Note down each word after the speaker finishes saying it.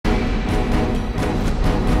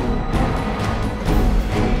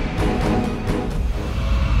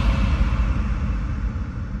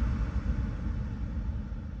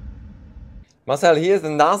Marcel, here's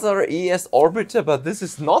another ES Orbiter, but this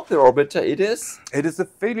is not the Orbiter, it is? It is a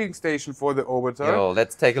filling station for the Orbiter. Yo,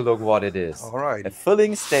 let's take a look what it is. All right. A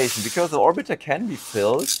filling station, because the Orbiter can be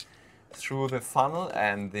filled through the funnel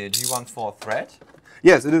and the G14 thread.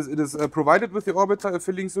 Yes, it is provided with the Orbiter, a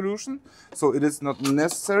filling solution. So it is not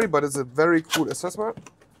necessary, but it's a very cool accessory.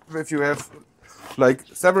 If you have like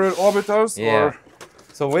several Orbiters or...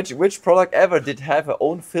 So which product ever did have a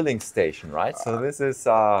own filling station, right? So this is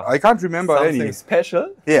I can't remember something any.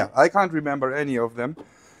 special. Yeah, I can't remember any of them.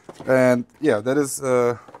 And yeah, that is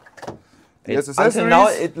until now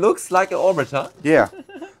it looks like an Orbiter. Yeah.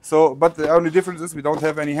 So, but the only difference is we don't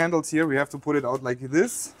have any handles here. We have to put it out like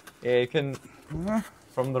this. Yeah, you can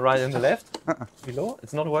from the right and the left below.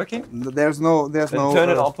 It's not working. There's no. Turn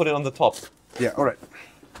it on. Put it on the top. Yeah. All right.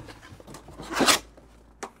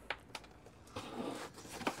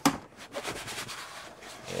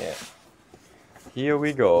 Yeah. Here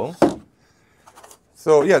we go.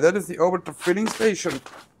 So yeah, that is the Orbiter filling station.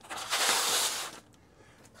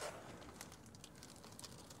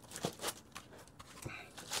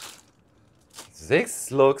 This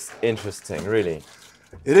looks interesting, really.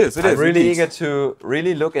 It is. I'm really eager to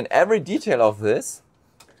really look in every detail of this.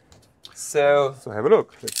 So have a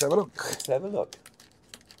look. Let's have a look. Let's have a look.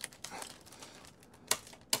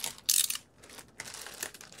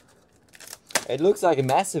 It looks like a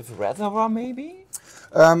massive reservoir, maybe?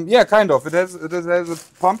 Yeah, kind of. It has a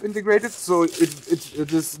pump integrated, so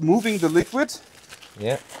it is moving the liquid.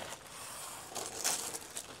 Yeah.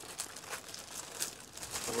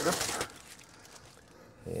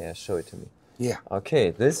 Yeah, show it to me. Yeah.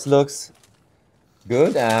 Okay, this looks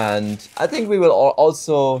good, and I think we will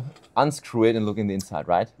also unscrew it and look in the inside,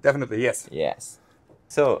 right? Definitely, yes. Yes.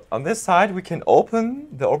 So on this side we can open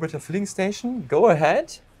the Orbiter filling station. Go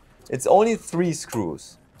ahead. It's only 3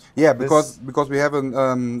 screws. Yeah, because we have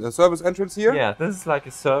a service entrance here. Yeah, this is like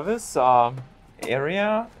a service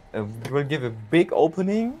area. We'll give a big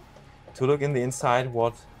opening to look in the inside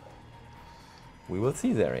what we will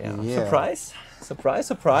see there. Yeah. Surprise, surprise,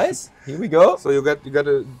 surprise. Here we go. So you got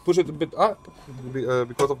to push it a bit up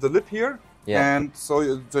because of the lip here. Yeah. And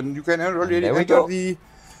so then you can already enter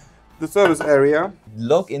the service area.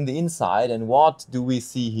 Look in the inside, and what do we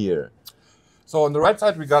see here? So on the right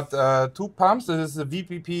side we got 2 pumps. This is the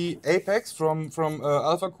VPP Apex from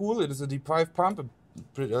Alphacool. It is a deep-dive pump,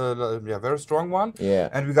 yeah, very strong one. Yeah.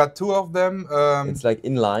 And we got 2 of them. It's like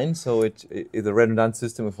inline, so it's a redundant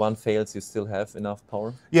system. If one fails, you still have enough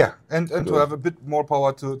power. Yeah, and to have a bit more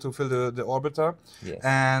power to fill the Orbiter. Yes.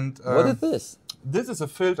 And what is this? This is a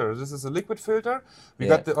filter. This is a liquid filter. We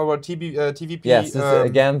got our TVP. Yes,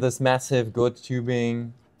 again, this massive, good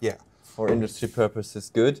tubing. Yeah. For industry purposes,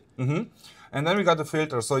 good. Mm-hmm. And then we got the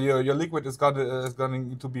filter. So your liquid is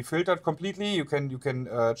going to be filtered completely. You can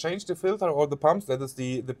change the filter or the pumps. That is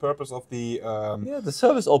the purpose of the. Yeah, the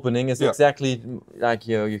service opening is exactly like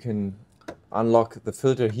you can unlock the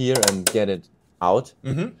filter here and get it out.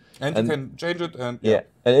 Mm-hmm. And you can change it and yeah.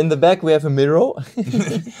 And in the back we have a mirror.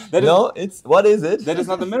 What is it? That is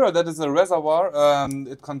not a mirror. That is a reservoir.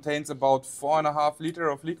 It contains about 4.5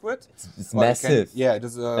 liters of liquid. It's massive. It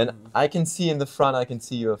is. And I can see in the front. I can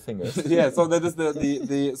see your fingers. Yeah. So that is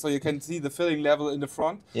the so you can see the filling level in the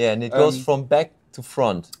front. Yeah, and it goes from back to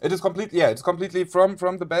front. It is complete. Yeah, it's completely from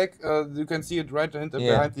the back. You can see it right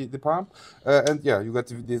behind the pump. And yeah, you got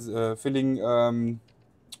this filling.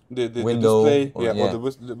 The window, display, or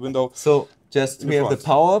the window. So just we have the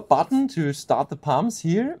power button to start the pumps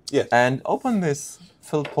here. Yes. And open this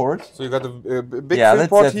fill port. So you got a big fill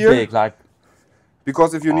port here. Big, like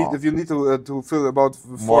because if you need to fill about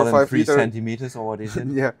 4 or 5 3 centimeters or what is it?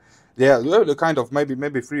 yeah, kind of maybe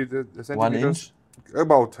 3 centimeters. 1 inch.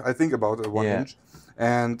 I think about 1 inch.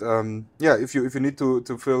 And yeah, if you need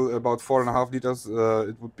to fill about 4.5 liters,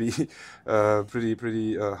 it would be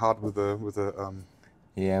pretty hard with the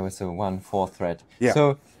yeah, with a 1/4 thread. Yeah.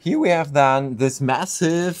 So here we have then this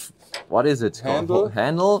massive, what is it?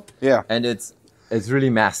 Handle. Yeah. And it's really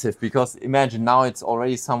massive because imagine now it's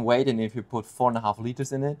already some weight, and if you put 4.5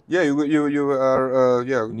 liters in it. Yeah, you are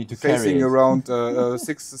you need to facing carry around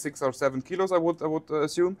 6 or 7 kilos, I would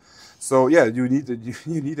assume. So yeah, you need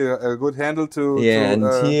a good handle to. Yeah, and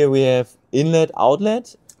here we have inlet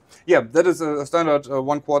outlet. Yeah, that is a standard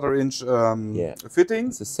 1/4 inch fitting.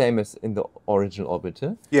 It's the same as in the original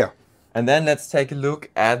Orbiter. Yeah. And then let's take a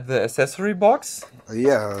look at the accessory box.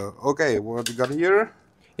 Yeah, okay, what we got here?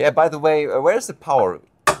 Yeah, by the way, where's the power?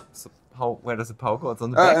 So where does the power go? It's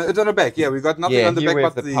on the back? It's on the back, yeah, we got nothing on the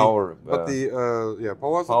back but the power.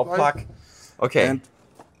 Power supply. Plug. Okay. And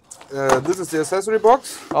this is the accessory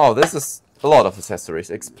box. Oh, this is a lot of accessories.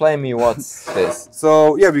 Explain me what's this.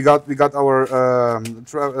 So yeah, we got our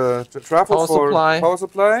travel for power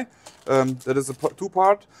supply. That is a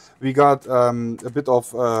two-part. We got a bit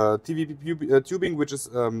of TVP tubing, which is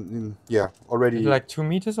already like 2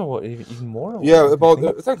 meters or even more. Or yeah, about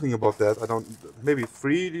thinking about that. I don't, maybe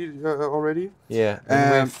 3 already. Yeah,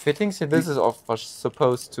 and we have fittings. So this is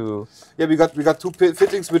supposed to. Yeah, we got two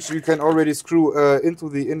fittings which you can already screw into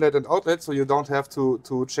the inlet and outlet, so you don't have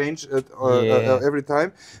to change it every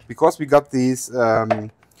time, because we got these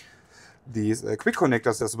quick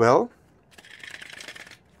connectors as well.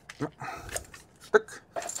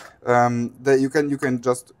 That you can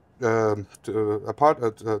just tear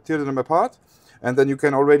them apart, and then you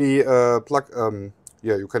can already plug.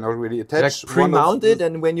 You can already attach. Like pre-mounted,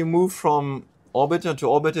 and when you move from orbiter to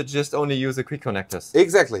orbiter, just only use the quick connectors.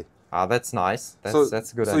 Exactly. Ah, that's nice. That's a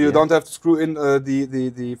good idea. So you don't have to screw in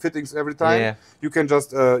the fittings every time. Yeah. You can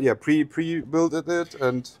just pre-build it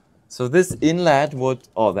and. So this inlet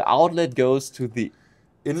the outlet goes to the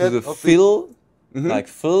inlet to the fill. Like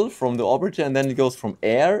fill from the orbiter, and then it goes from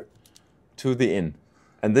air to the in,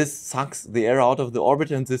 and this sucks the air out of the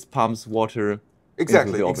orbiter, and this pumps water into the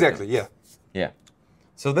orbiter. Exactly, yeah.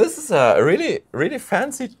 So this is a really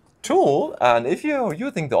fancy tool, and if you're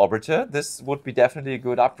using the orbiter, this would be definitely a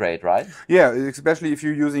good upgrade, right? Yeah, especially if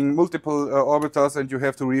you're using multiple orbiters and you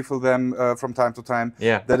have to refill them from time to time.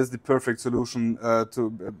 Yeah, that is the perfect solution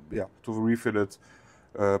to refill it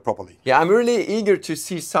properly. Yeah, I'm really eager to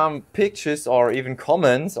see some pictures or even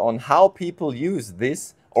comments on how people use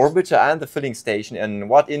this orbiter and the filling station and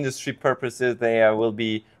what industry purposes they will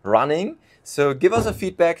be running. So give us a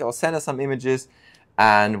feedback or send us some images,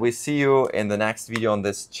 and we see you in the next video on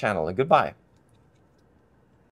this channel. Goodbye.